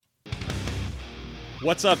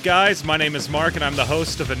What's up, guys? My name is Marc, and I'm the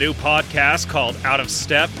host of a new podcast called Out of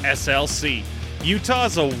Step SLC.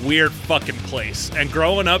 Utah's a weird fucking place, and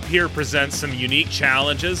growing up here presents some unique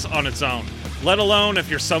challenges on its own, let alone if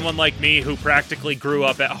you're someone like me who practically grew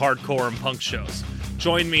up at hardcore and punk shows.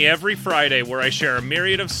 Join me every Friday where I share a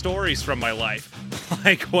myriad of stories from my life,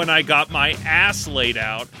 like when I got my ass laid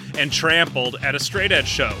out and trampled at a straight edge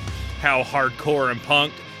show, how hardcore and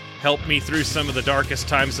punk helped me through some of the darkest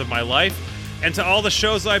times of my life, and to all the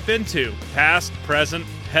shows I've been to, past, present,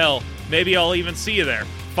 hell, maybe I'll even see you there.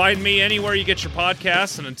 Find me anywhere you get your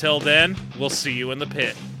podcasts, and until then, we'll see you in the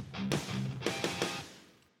pit.